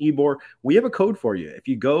downtown in Ybor. We have a code for you. If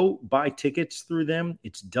you go buy tickets through them,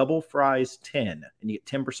 it's Double Fries 10, and you get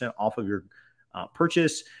 10% off of your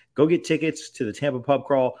purchase. Go get tickets to the Tampa pub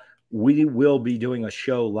crawl. We will be doing a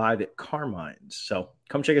show live at Carmine's. So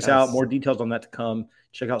come check us out. More details on that to come.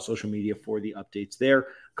 Check out social media for the updates there. A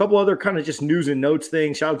couple other kind of just news and notes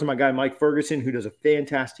things. Shout out to my guy, Mike Ferguson, who does a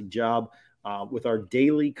fantastic job with our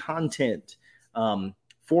daily content.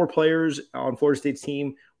 4 players on Florida State's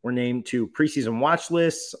team were named to preseason watch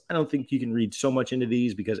lists. I don't think you can read so much into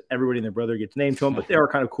these because everybody and their brother gets named to them, but they are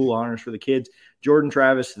kind of cool honors for the kids. Jordan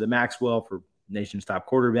Travis to the Maxwell for nation's top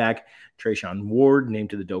quarterback. Trayshawn Ward named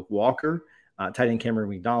to the Doak Walker. Tight end Cameron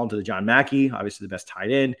McDonald to the John Mackey, obviously the best tight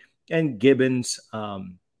end. And Gibbons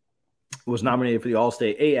was nominated for the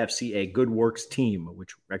All-State AFCA Good Works team,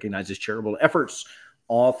 which recognizes charitable efforts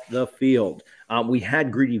off the field. We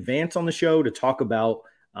had Greedy Vance on the show to talk about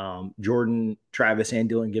Jordan Travis and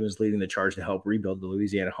Dylan Gibbons leading the charge to help rebuild the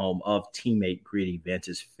Louisiana home of teammate Greedy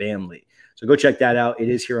Vance's family. So go check that out. It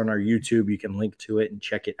is here on our YouTube. You can link to it and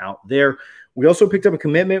check it out there. We also picked up a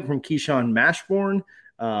commitment from Keyshawn Mashburn,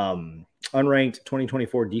 unranked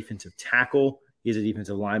 2024 defensive tackle. He's a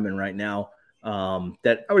defensive lineman right now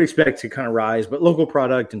that I would expect to kind of rise, but local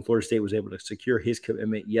product, and Florida State was able to secure his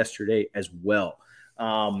commitment yesterday as well.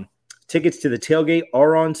 Tickets to the tailgate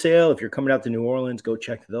are on sale. If you're coming out to New Orleans, go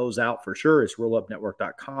check those out for sure. It's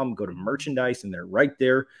rollupnetwork.com. Go to merchandise, and they're right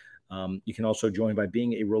there. You can also join by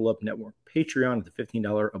being a Roll Up Network Patreon at the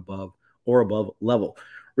 $15 above level.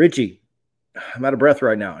 Richie, I'm out of breath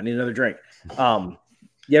right now. I need another drink. You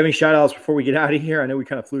have any shout outs before we get out of here? I know we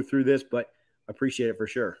kind of flew through this, but I appreciate it for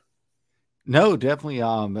sure. No,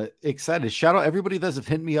 definitely excited. Shout out everybody that's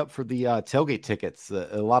hit me up for the tailgate tickets.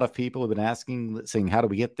 A lot of people have been asking, saying, how do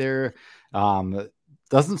we get there?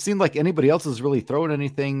 Doesn't seem like anybody else is really throwing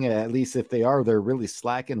anything. At least if they are, they're really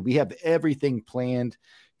slacking. We have everything planned.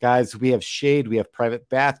 Guys, we have shade, we have private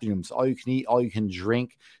bathrooms, all you can eat, all you can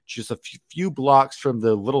drink, just a few blocks from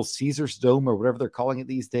the Little Caesars Dome or whatever they're calling it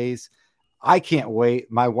these days. I can't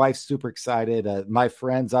wait. My wife's super excited. My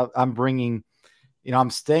friends, I'm bringing, I'm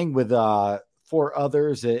staying with 4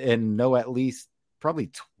 others and know at least probably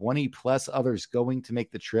 20 plus others going to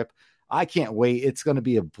make the trip. I can't wait. It's going to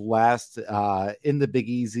be a blast in the Big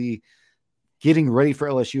Easy. Getting ready for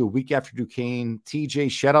LSU a week after Duquesne.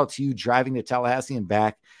 TJ, shout out to you driving to Tallahassee and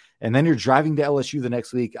back. And then you're driving to LSU the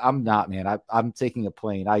next week. I'm not, man. I'm taking a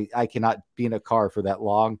plane. I cannot be in a car for that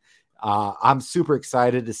long. I'm super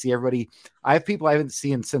excited to see everybody. I have people I haven't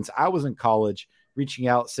seen since I was in college reaching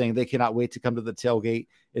out saying they cannot wait to come to the tailgate.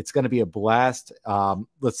 It's going to be a blast.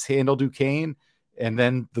 Let's handle Duquesne. And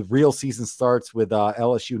then the real season starts with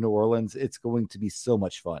LSU New Orleans. It's going to be so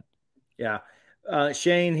much fun. Yeah.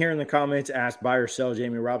 Shane here in the comments asked buy or sell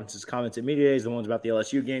Jamie Robinson's comments at media days, the ones about the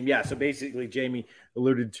LSU game. Yeah, so basically Jamie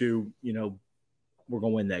alluded to, we're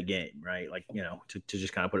going to win that game, right? Like, to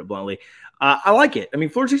just kind of put it bluntly. I like it. I mean,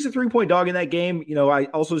 Florida State's a 3-point dog in that game. I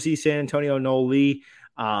also see San Antonio Noel Lee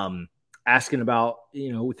asking about,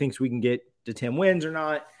 who thinks we can get to 10 wins or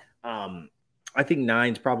not. I think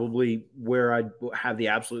 9's probably where I'd have the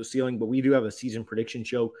absolute ceiling, but we do have a season prediction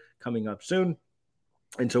show coming up soon.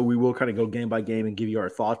 And so we will kind of go game by game and give you our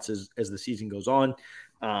thoughts as the season goes on.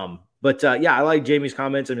 But I like Jamie's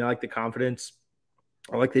comments. I mean, I like the confidence.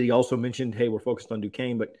 I like that he also mentioned, hey, we're focused on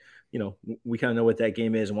Duquesne, but, we kind of know what that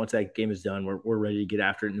game is. And once that game is done, we're ready to get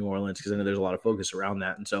after it in New Orleans because I know there's a lot of focus around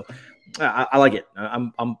that. And so I like it.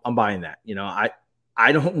 I'm buying that.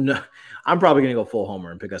 I don't know. I'm probably going to go full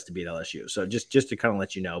homer and pick us to beat LSU. So just to kind of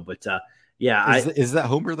let you know. But, Is that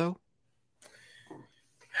homer, though?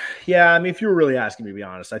 Yeah, I mean, if you were really asking me to be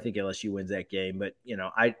honest, I think LSU wins that game. But,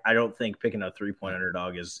 I don't think picking a 3-point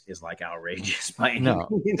underdog is like outrageous by any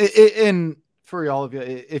means. And for all of you,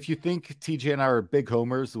 if you think TJ and I are big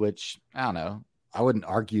homers, which I don't know, I wouldn't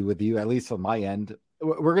argue with you, at least on my end.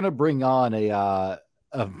 We're going to bring on a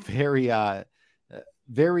very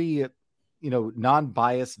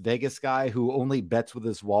non-biased Vegas guy who only bets with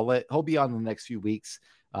his wallet. He'll be on in the next few weeks.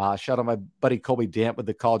 Shout out my buddy Colby Dant with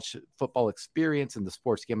the College Football Experience and the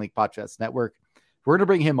Sports Gambling Podcast Network. We're going to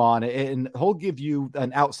bring him on, and he'll give you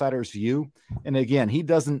an outsider's view. And again, he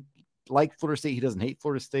doesn't like Florida State. He doesn't hate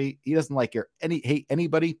Florida State. He doesn't hate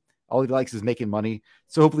anybody. All he likes is making money.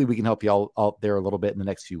 So hopefully we can help you all out there a little bit in the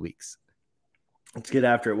next few weeks. Let's get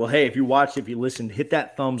after it. Well, hey, if you watched, if you listened, hit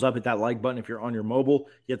that thumbs up, hit that like button. If you're on your mobile,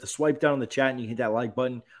 you have to swipe down on the chat and you hit that like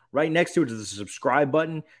button. Right next to it is the subscribe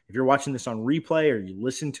button. If you're watching this on replay or you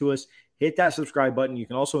listen to us, hit that subscribe button. You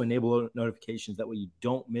can also enable notifications. That way you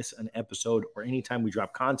don't miss an episode or anytime we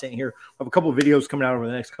drop content here. I have a couple of videos coming out over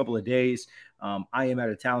the next couple of days. I am out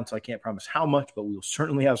of town, so I can't promise how much, but we will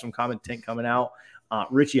certainly have some content coming out.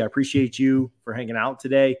 Richie, I appreciate you for hanging out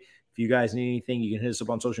today. If you guys need anything, you can hit us up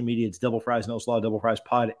on social media. It's Double Fries No Slaw, Double Fries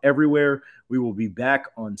Pod everywhere. We will be back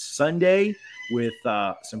on Sunday with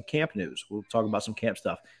some camp news. We'll talk about some camp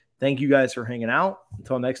stuff. Thank you guys for hanging out.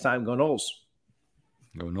 Until next time, go Noles.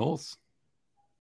 Go Noles.